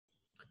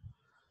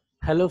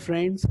Hello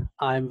friends,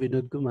 I am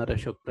Vinod Kumar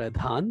Ashok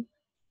Pradhan.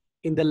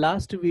 In the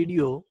last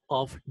video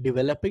of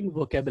developing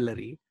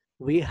vocabulary,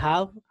 we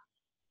have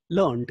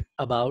learned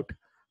about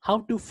how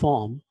to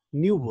form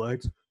new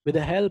words with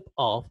the help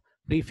of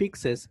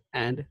prefixes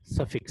and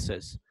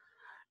suffixes.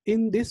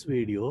 In this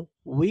video,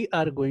 we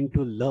are going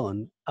to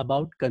learn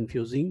about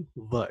confusing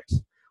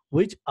words.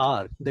 Which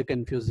are the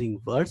confusing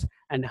words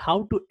and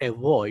how to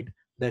avoid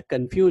the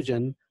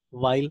confusion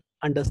while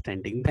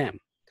understanding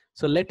them.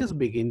 So let us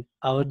begin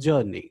our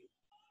journey.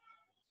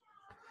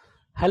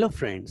 Hello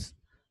friends.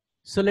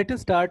 So let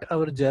us start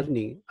our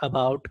journey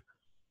about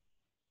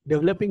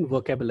developing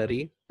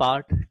vocabulary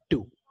part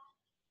 2.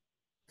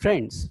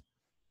 Friends,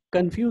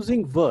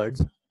 confusing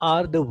words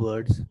are the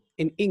words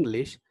in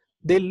English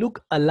they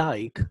look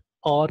alike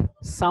or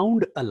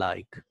sound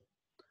alike.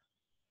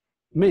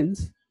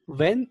 Means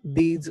when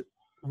these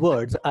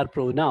words are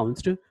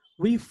pronounced,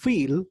 we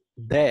feel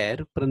their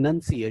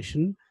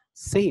pronunciation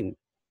same.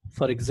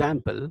 For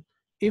example,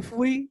 if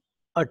we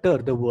utter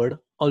the word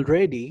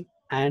already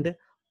and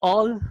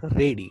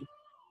already,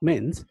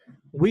 means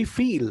we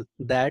feel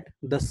that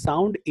the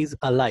sound is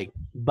alike,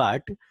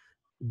 but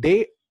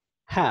they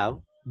have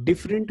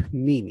different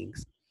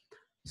meanings.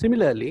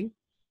 Similarly,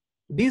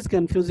 these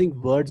confusing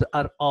words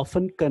are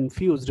often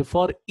confused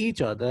for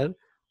each other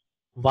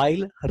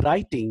while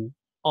writing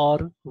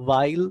or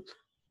while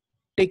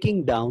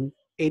taking down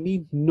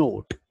any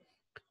note.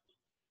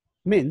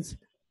 Means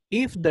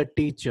if the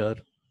teacher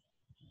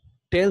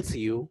tells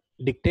you,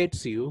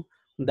 dictates you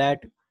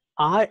that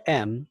I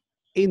am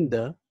in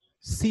the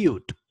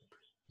suit.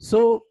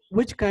 So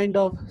which kind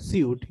of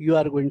suit you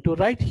are going to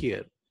write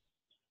here?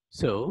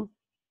 So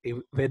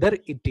whether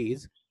it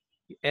is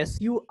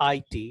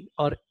SUIT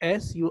or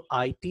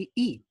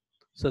SUITE.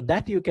 So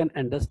that you can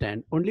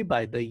understand only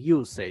by the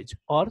usage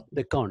or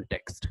the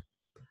context.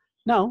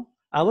 Now,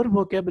 our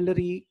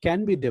vocabulary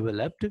can be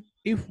developed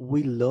if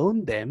we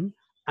learn them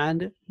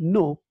and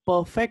know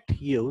perfect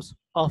use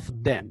of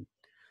them.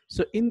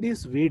 So in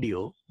this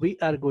video, we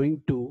are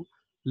going to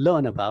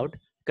learn about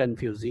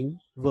confusing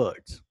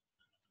words.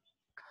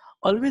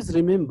 Always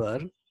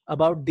remember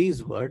about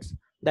these words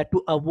that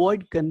to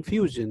avoid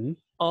confusion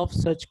of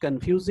such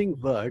confusing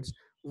words,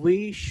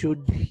 we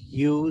should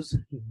use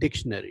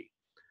dictionary.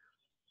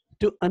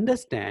 To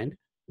understand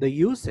the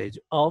usage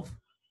of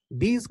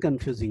these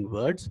confusing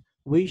words,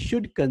 we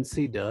should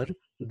consider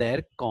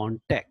their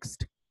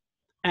context.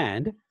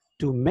 And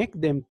to make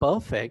them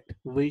perfect,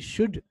 we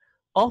should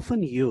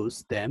often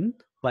use them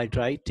while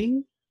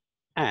writing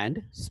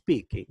and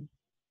speaking.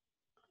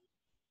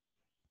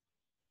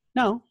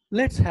 Now,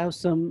 let's have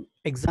some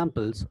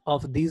examples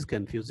of these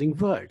confusing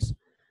words.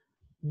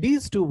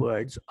 These two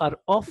words are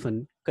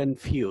often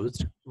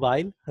confused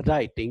while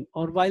writing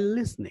or while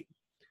listening.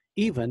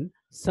 Even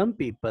some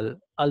people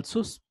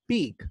also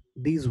speak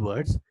these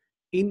words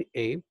in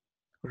a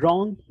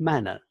wrong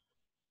manner.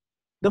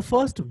 The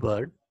first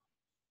word,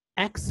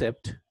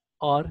 accept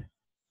or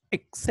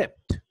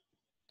accept.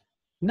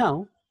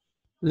 Now,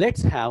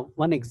 let's have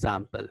one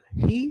example.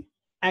 He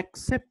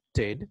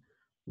accepted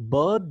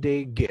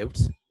birthday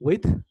gifts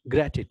with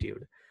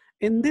gratitude.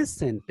 In this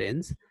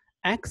sentence,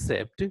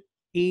 accept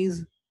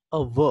is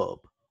a verb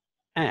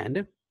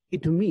and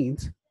it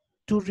means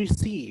to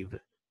receive.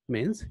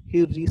 Means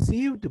he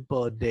received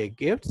birthday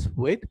gifts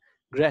with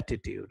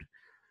gratitude.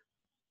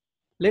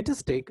 Let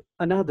us take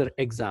another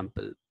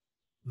example.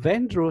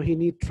 When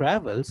Rohini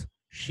travels,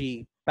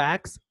 she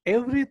packs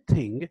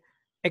everything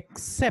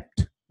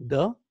except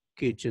the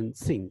kitchen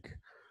sink.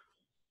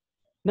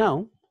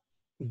 Now,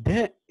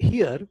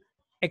 here,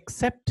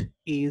 except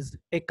is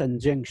a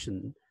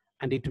conjunction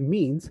and it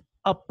means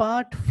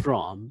apart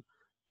from.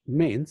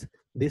 Means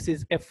this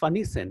is a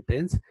funny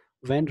sentence.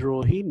 When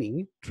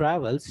Rohini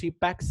travels, she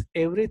packs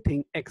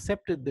everything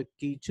except the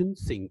kitchen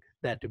sink.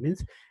 That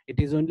means it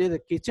is only the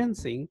kitchen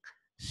sink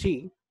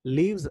she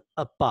leaves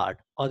apart.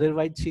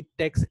 Otherwise, she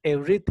takes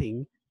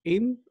everything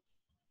in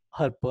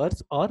her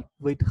purse or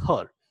with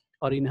her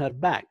or in her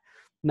bag.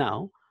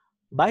 Now,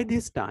 by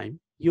this time,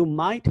 you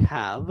might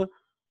have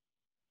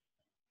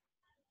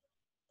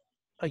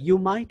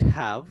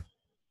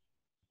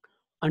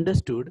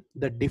understood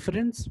the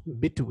difference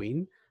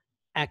between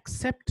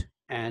accept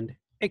and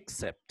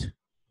accept.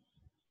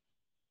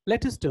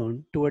 Let us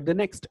turn toward the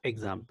next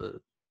example.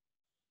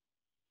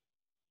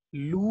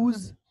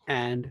 Lose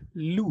and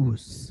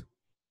lose.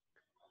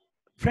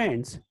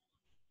 Friends,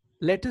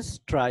 let us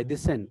try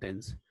this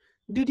sentence.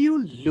 Did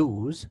you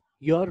lose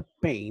your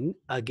pen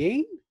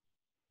again?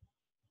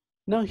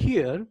 Now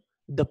here,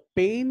 the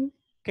pen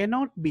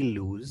cannot be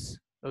lose.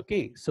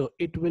 Okay, so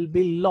it will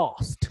be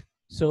lost.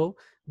 So,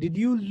 did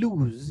you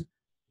lose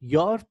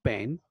your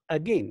pen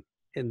again?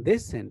 In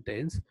this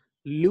sentence,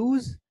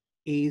 lose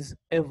is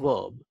a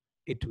verb.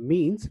 It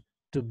means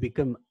to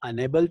become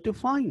unable to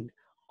find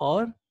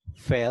or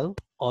fail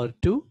or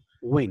to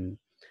win.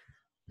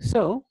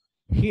 So,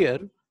 here,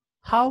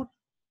 how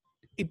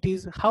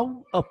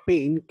a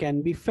pain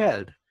can be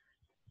felt.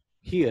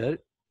 Here,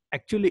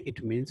 actually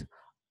it means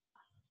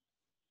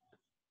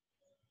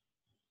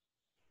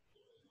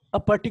a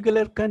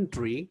particular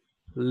country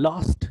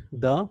lost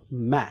the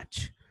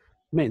match.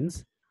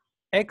 Means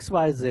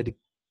XYZ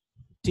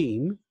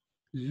team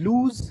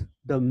lose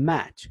the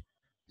match.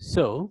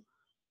 So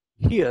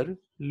here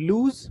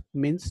lose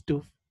means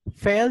to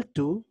fail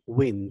to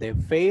win. They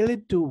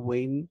failed to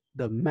win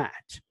the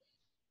match.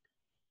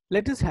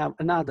 Let us have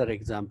another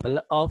example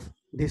of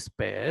this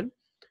pair.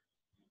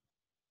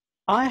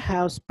 I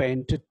have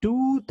spent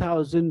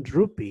 2000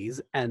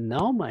 rupees and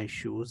now my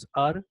shoes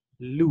are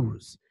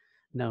loose.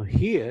 Now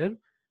here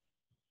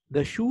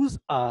the shoes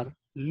are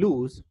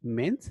loose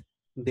means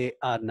they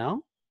are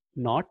now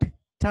not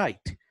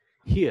tight.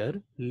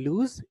 Here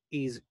loose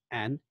is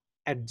an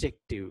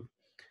adjective.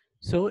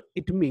 So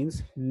it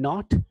means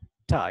not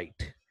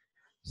tight.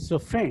 So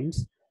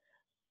friends,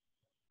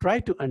 try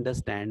to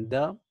understand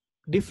the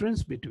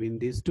difference between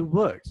these two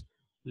words,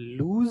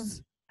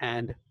 loose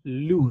and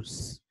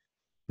loose.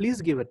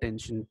 Please give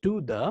attention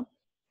to the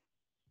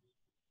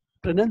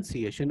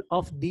pronunciation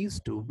of these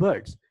two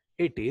words.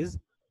 It is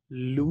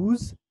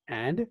loose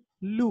and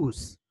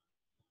loose.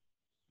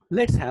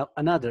 Let's have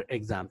another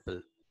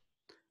example.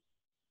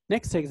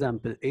 Next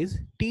example is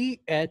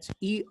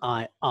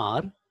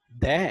T-H-E-I-R,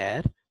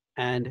 there,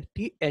 and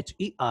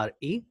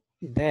T-H-E-R-E,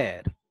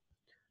 there.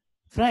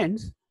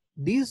 Friends,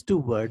 these two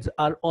words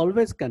are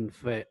always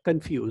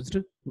confused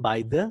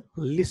by the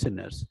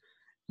listeners.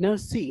 Now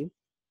see,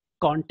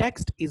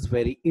 context is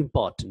very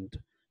important.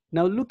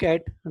 Now look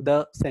at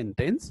the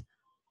sentence.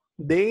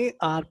 They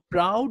are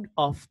proud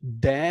of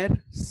their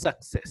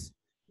success.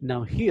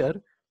 Now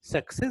here,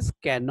 success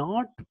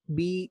cannot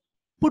be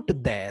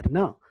put there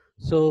now.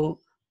 So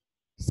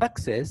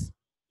success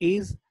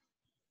is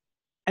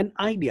an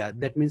idea.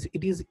 That means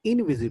it is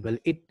invisible.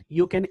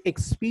 You can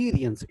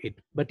experience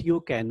it, but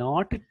you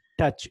cannot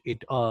touch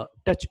it or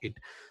touch it.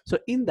 So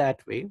in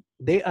that way,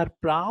 they are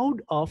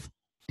proud of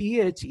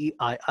THEI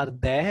are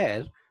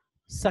their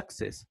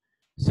success.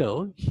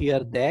 So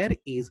here there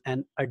is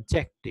an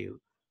adjective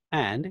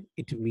and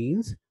it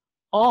means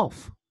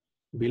of,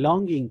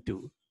 belonging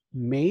to,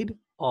 made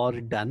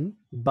or done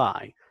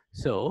by.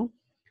 So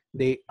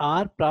they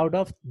are proud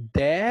of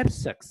their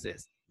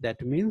success.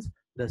 That means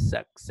the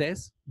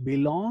success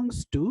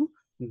belongs to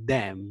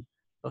them.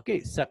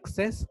 Okay,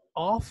 success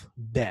of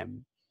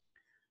them.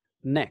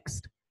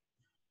 Next,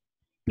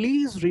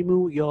 please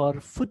remove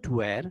your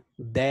footwear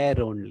there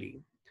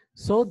only.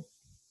 So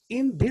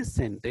in this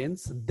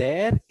sentence,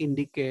 there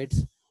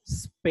indicates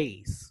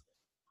space.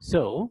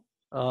 So,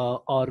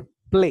 or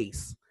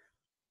place.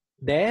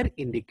 There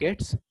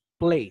indicates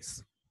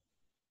place.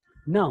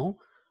 Now,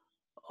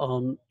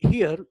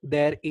 here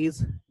there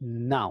is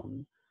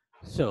noun.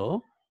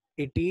 So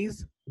it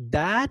is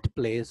that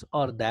place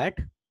or that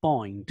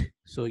point.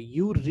 So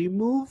you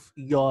remove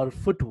your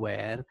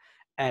footwear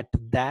at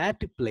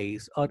that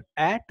place or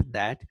at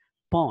that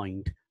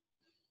point.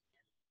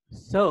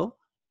 So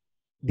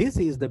this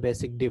is the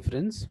basic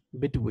difference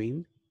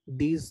between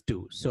these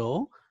two.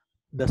 So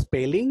the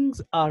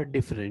spellings are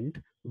different,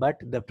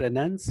 but the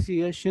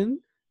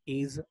pronunciation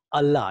is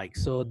alike.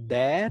 So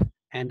there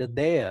and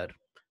there.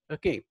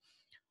 Okay.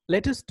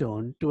 Let us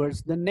turn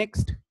towards the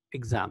next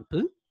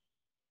example.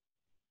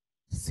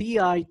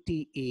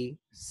 CITE,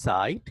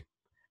 site,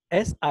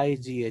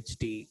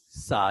 SIGHT,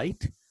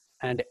 site,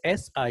 and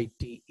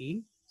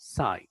SITE,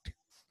 site.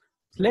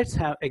 Let's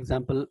have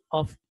example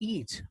of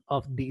each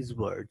of these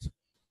words.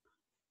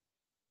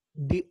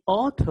 The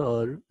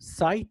author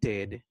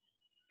cited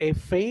a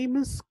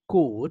famous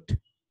quote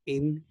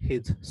in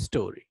his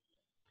story.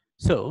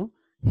 So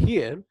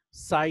here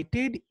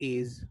cited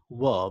is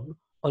verb.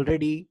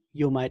 Already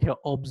you might have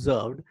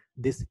observed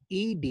this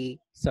ed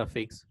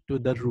suffix to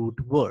the root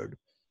word.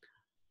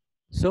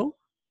 So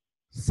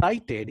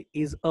cited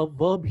is a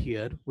verb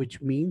here which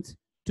means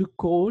to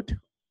quote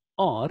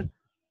or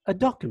a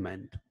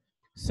document.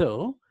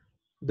 So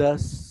the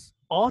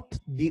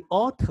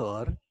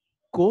author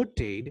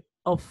quoted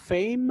a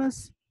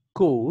famous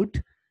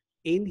quote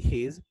in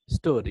his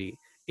story.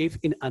 If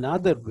in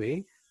another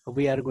way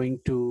we are going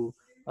to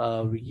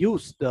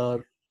use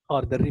the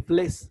or the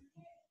replace,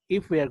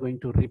 if we are going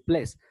to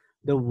replace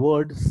the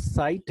word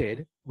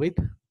cited with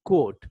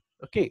quote,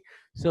 okay,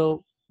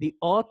 so the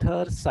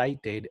author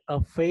cited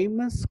a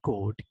famous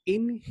quote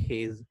in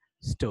his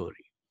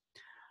story.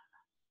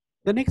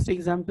 The next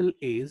example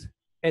is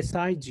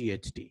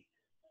SIGHT.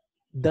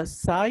 The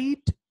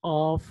sight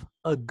of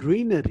a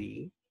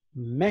greenery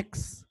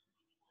makes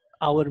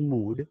our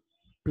mood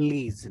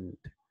pleasant.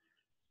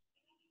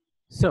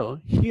 So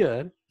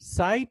here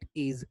sight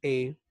is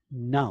a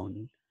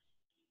noun.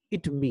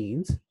 It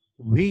means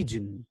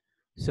vision.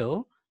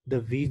 So the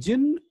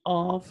vision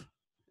of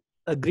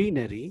a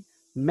greenery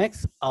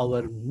makes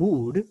our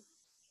mood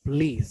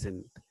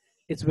pleasant.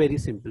 It's very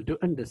simple to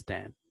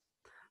understand.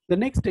 The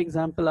next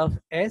example of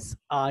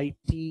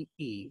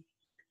SITE.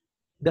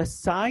 The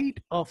site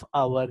of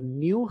our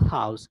new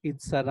house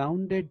is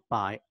surrounded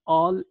by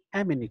all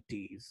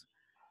amenities.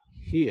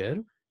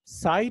 Here,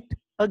 site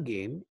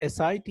again,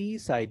 SITE,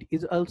 site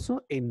is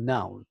also a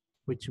noun,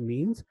 which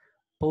means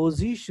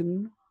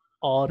position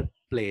or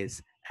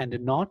place. and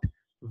not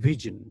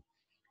vision.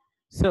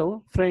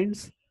 So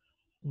friends,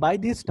 by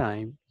this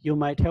time you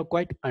might have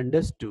quite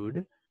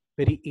understood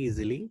very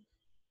easily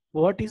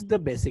what is the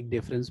basic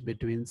difference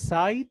between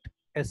sight,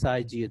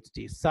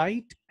 S-I-G-H-T,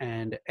 sight,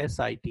 and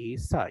S-I-T,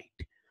 sight.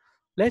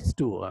 Let's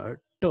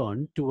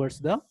turn towards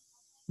the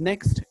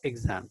next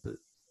example.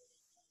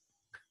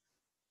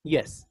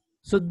 Yes,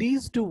 so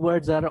these two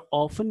words are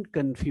often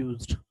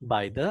confused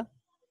by the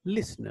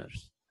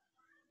listeners.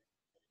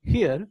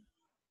 Here,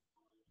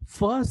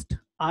 first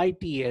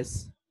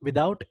ITS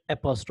without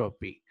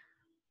apostrophe.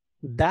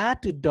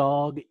 That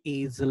dog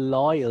is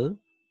loyal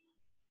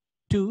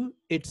to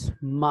its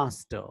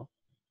master.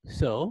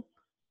 So,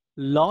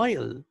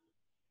 loyal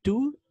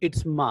to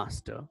its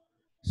master.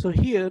 So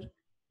here,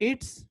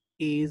 its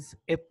is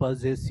a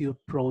possessive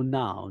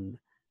pronoun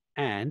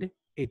and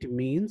it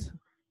means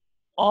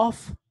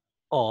of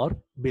or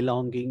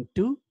belonging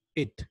to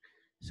it.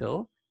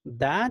 So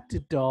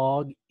that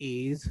dog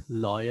is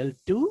loyal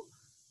to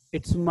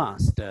its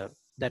master.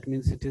 That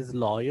means it is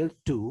loyal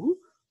to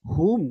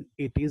whom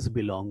it is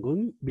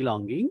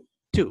belonging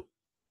to.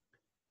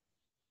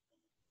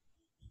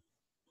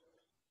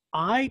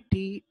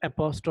 IT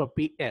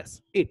apostrophe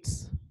S,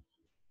 it's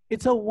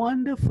a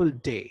wonderful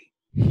day.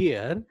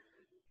 Here,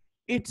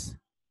 it's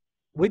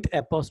with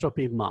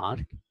apostrophe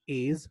mark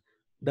is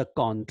the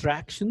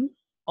contraction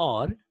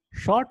or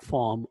short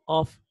form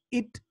of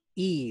it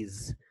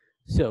is.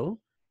 So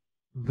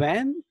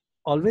when,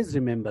 always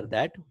remember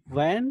that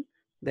when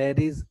there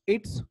is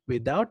it's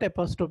without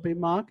apostrophe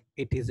mark,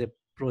 it is a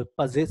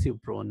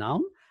possessive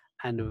pronoun,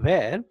 and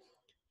where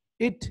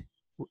it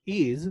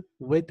is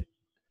with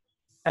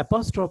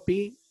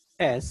apostrophe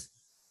s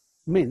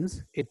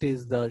means it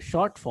is the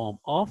short form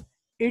of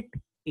it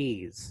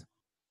is.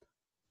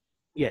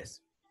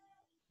 Yes.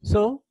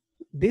 So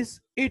this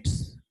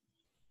it's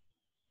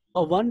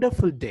a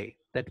wonderful day.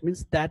 That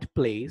means that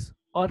place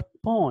or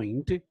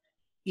point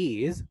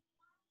is,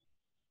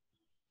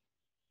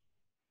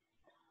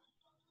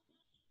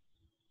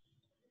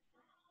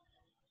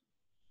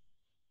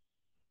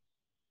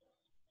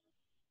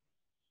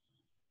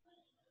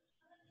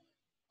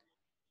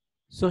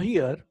 so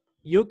here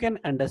you can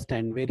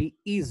understand very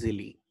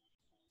easily.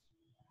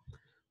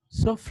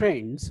 So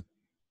friends,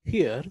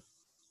 here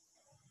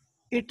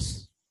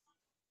it's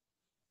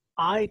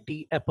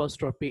IT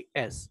apostrophe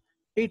S.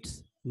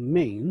 It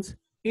means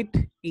it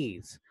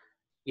is.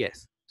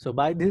 Yes. So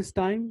by this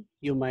time,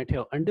 you might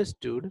have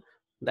understood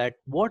that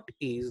what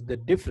is the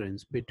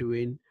difference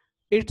between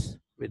it's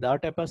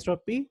without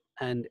apostrophe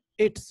and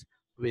it's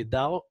with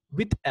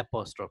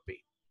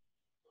apostrophe.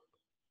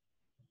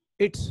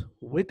 It's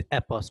with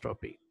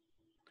apostrophe.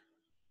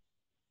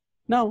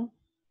 Now,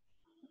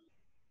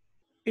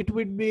 it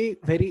would be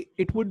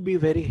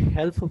very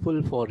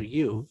helpful for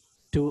you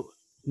to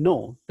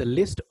know the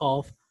list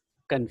of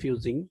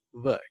confusing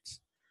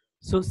words.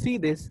 So see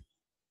this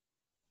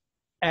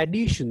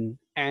addition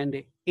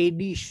and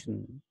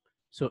addition.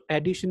 So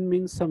addition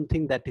means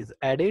something that is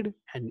added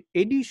and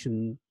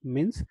addition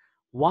means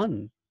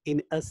one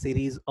in a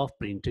series of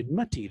printed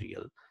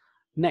material.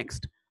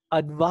 Next,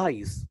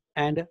 advice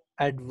and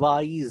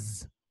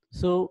advise.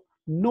 So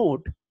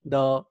note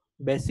the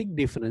basic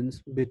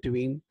difference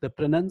between the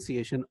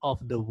pronunciation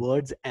of the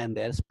words and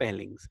their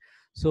spellings.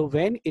 So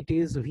when it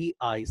is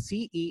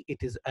V-I-C-E,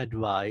 it is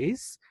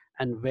advice,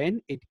 and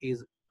when it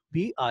is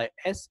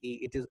V-I-S-E,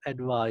 it is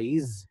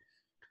advise.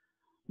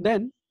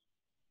 Then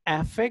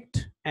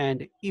affect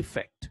and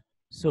effect.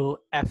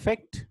 So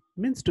affect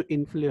means to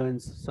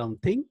influence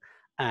something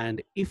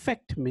and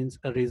effect means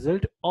a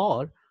result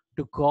or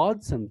to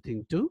cause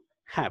something to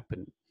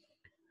happen.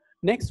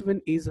 Next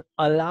one is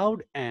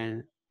allowed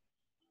and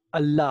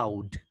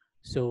allowed.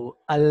 So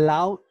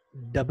allow,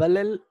 double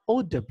L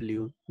O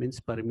W means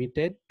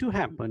permitted to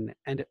happen,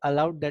 and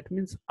allowed, that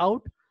means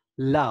out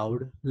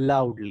loud,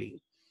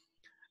 loudly.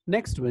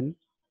 Next one,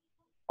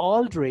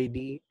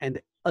 already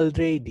and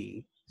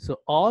already. So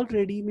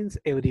already means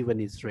everyone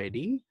is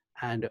ready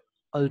and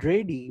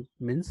already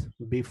means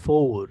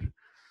before.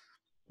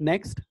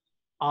 Next,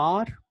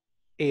 are,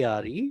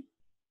 A-R-E,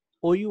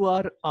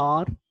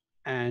 O-U-R-R,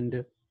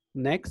 and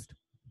next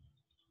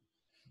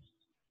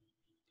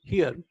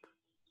here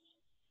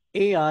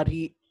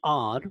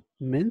A-R-E-R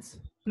means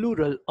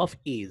plural of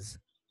is,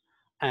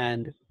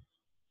 and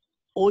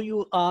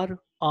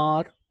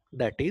O-U-R-R,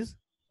 that is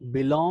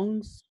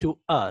belongs to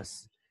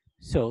us.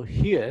 So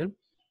here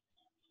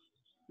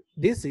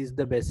this is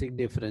the basic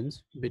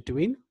difference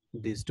between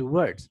these two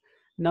words.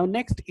 Now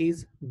next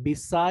is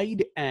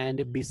beside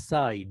and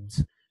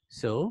besides.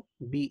 So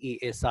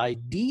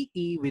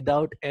B-E-S-I-D-E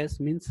without S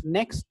means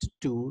next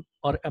to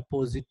or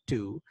opposite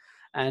to,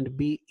 and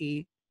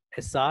B-E-S-I-D-E-S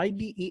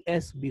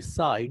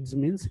besides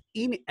means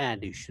in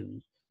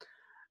addition.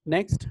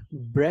 Next,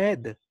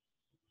 breath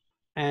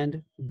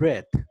and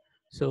breath.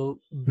 So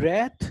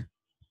breath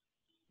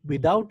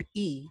without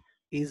E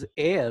is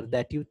air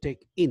that you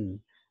take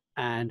in,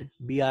 and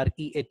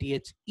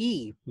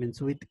B-R-E-A-T-H-E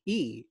means with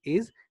E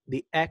is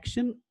the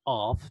action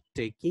of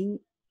taking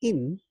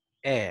in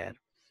air.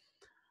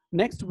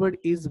 Next word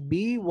is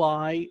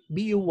by,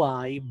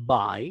 buy,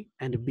 buy,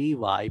 and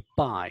by,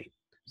 buy.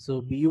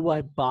 So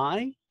buy,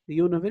 buy,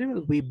 you know very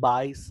well, we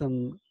buy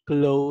some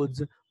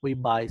clothes, we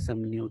buy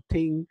some new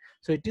thing.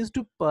 So it is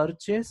to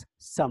purchase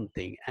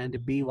something.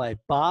 And by,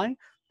 buy,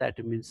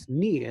 that means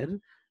near.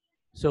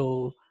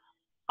 So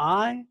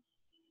I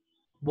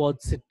was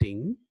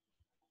sitting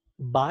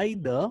by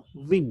the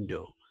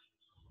window.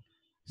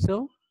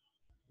 So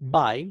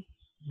by,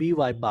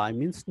 by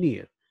means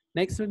near.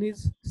 Next one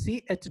is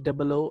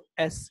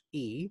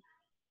CHOOSE.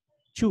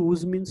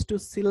 Choose means to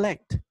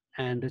select,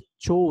 and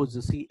chose,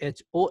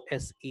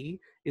 CHOSE,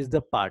 is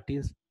the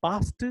party's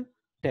past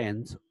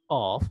tense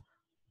of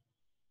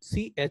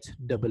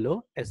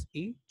CHOOSE,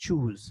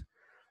 choose.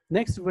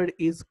 Next word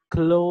is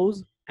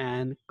clothes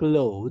and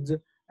clothes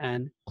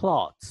and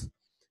cloths.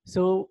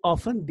 So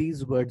often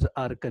these words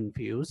are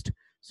confused.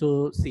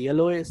 So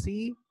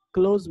CLOSE,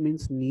 close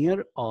means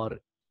near or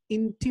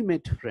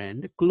intimate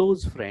friend,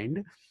 close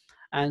friend,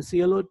 and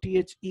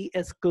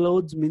CLOTHES,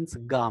 clothes means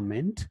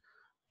garment,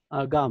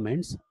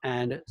 garments,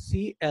 and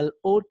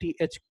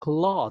CLOTH,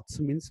 cloths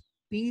means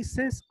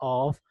pieces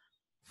of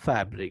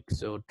fabric.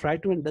 So try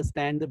to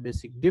understand the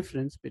basic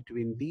difference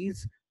between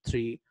these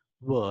three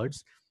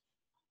words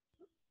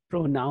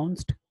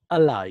pronounced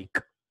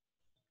alike.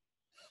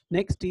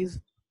 Next is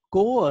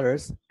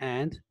coerce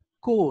and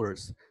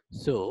coarse.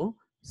 So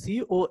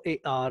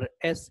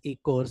COARSE,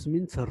 coarse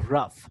means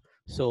rough.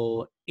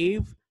 So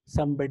if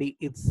somebody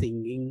is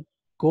singing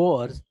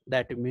coarse,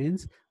 that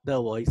means the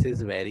voice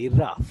is very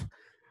rough.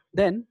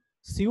 Then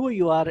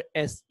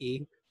COURSE,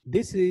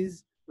 this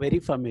is very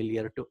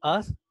familiar to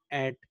us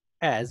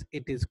as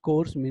it is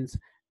course means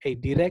a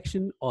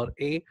direction or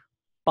a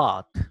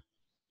path.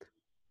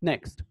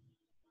 Next,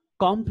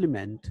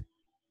 complement,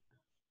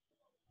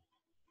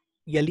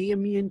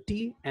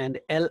 LEMENT and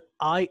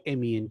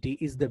LIMENT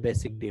is the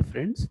basic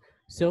difference.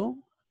 So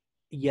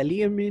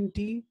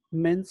LEMENT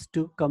means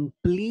to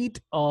complete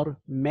or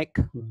make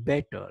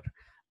better,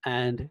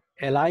 and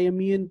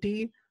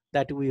LIMENT,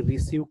 that we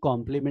receive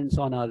compliments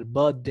on our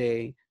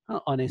birthday,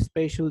 on a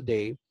special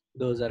day,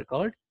 those are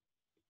called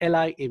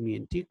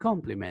LIMENT,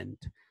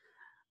 compliment.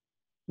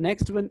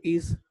 Next one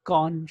is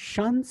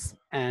conscience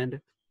and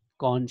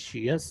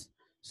conscious.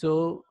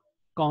 So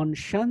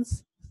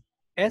conscience,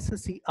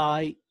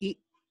 SCIENCE,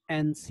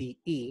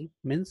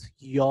 means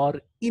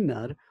your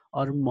inner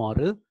or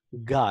moral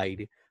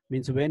guide.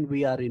 Means when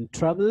we are in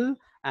trouble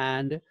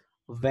and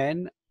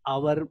when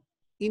our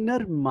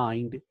inner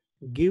mind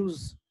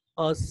gives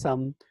us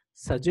some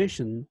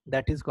suggestion,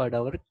 that is called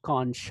our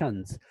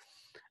conscience.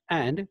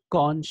 And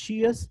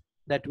conscious,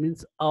 that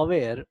means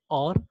aware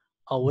or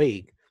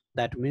awake.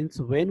 That means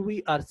when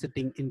we are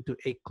sitting into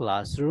a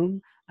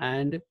classroom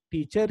and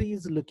teacher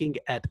is looking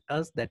at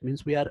us, that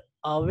means we are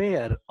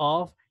aware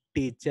of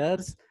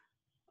teachers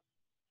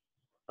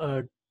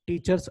uh,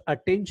 teacher's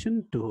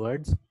attention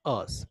towards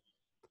us.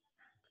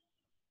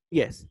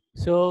 Yes,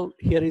 so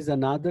here is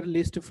another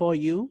list for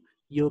you.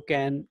 You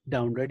can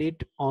download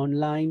it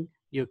online.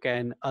 You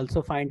can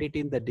also find it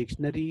in the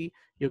dictionary.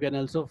 You can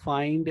also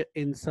find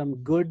in some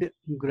good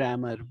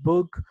grammar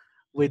book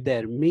with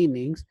their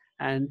meanings,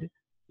 and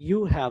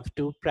you have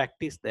to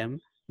practice them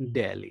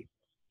daily.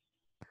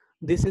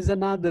 This is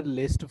another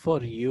list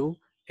for you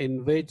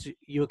in which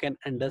you can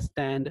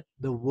understand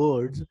the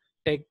words.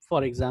 Take,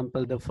 for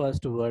example, the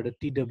first word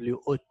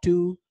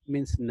TWO2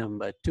 means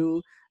number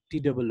two,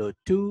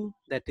 TOO2,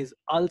 that is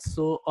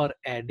also or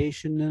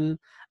additional,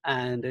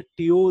 and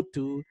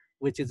TO2,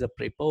 which is a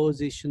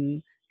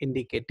preposition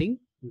indicating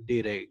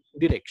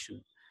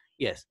direction.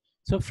 Yes.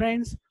 So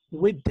friends,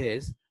 with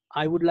this,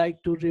 I would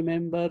like to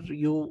remind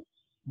you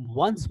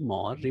once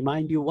more,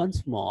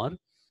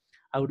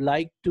 I would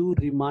like to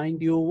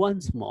remind you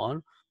once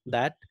more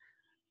that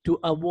to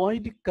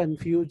avoid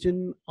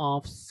confusion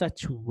of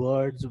such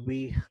words,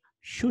 we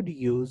should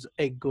use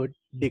a good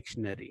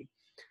dictionary.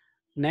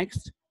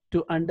 Next,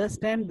 to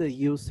understand the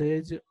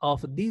usage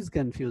of these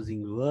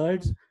confusing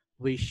words,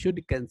 we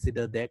should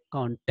consider their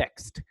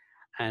context.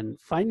 And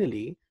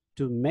finally,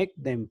 to make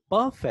them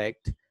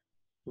perfect,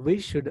 we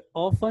should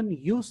often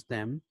use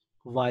them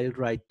while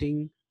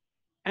writing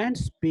and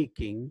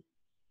speaking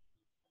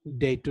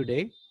day to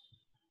day.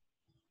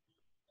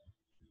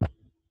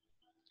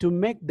 To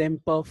make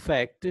them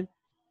perfect,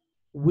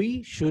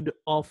 we should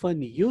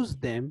often use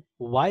them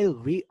while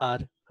we are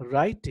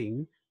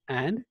writing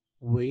and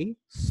we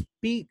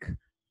speak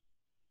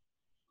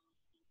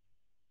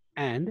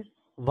and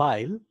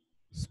while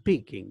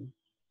speaking.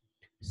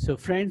 So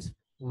friends,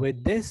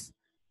 with this,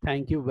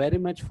 thank you very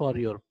much for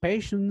your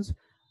patience.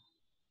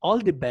 All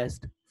the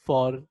best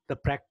for the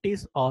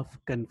practice of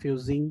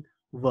confusing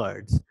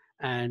words.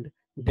 And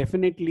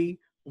definitely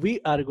we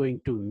are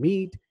going to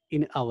meet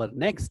in our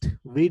next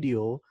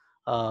video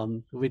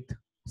with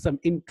some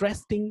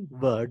interesting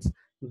words,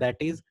 that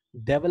is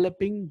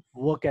developing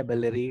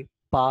vocabulary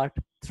part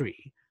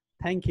 3.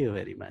 Thank you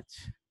very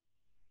much.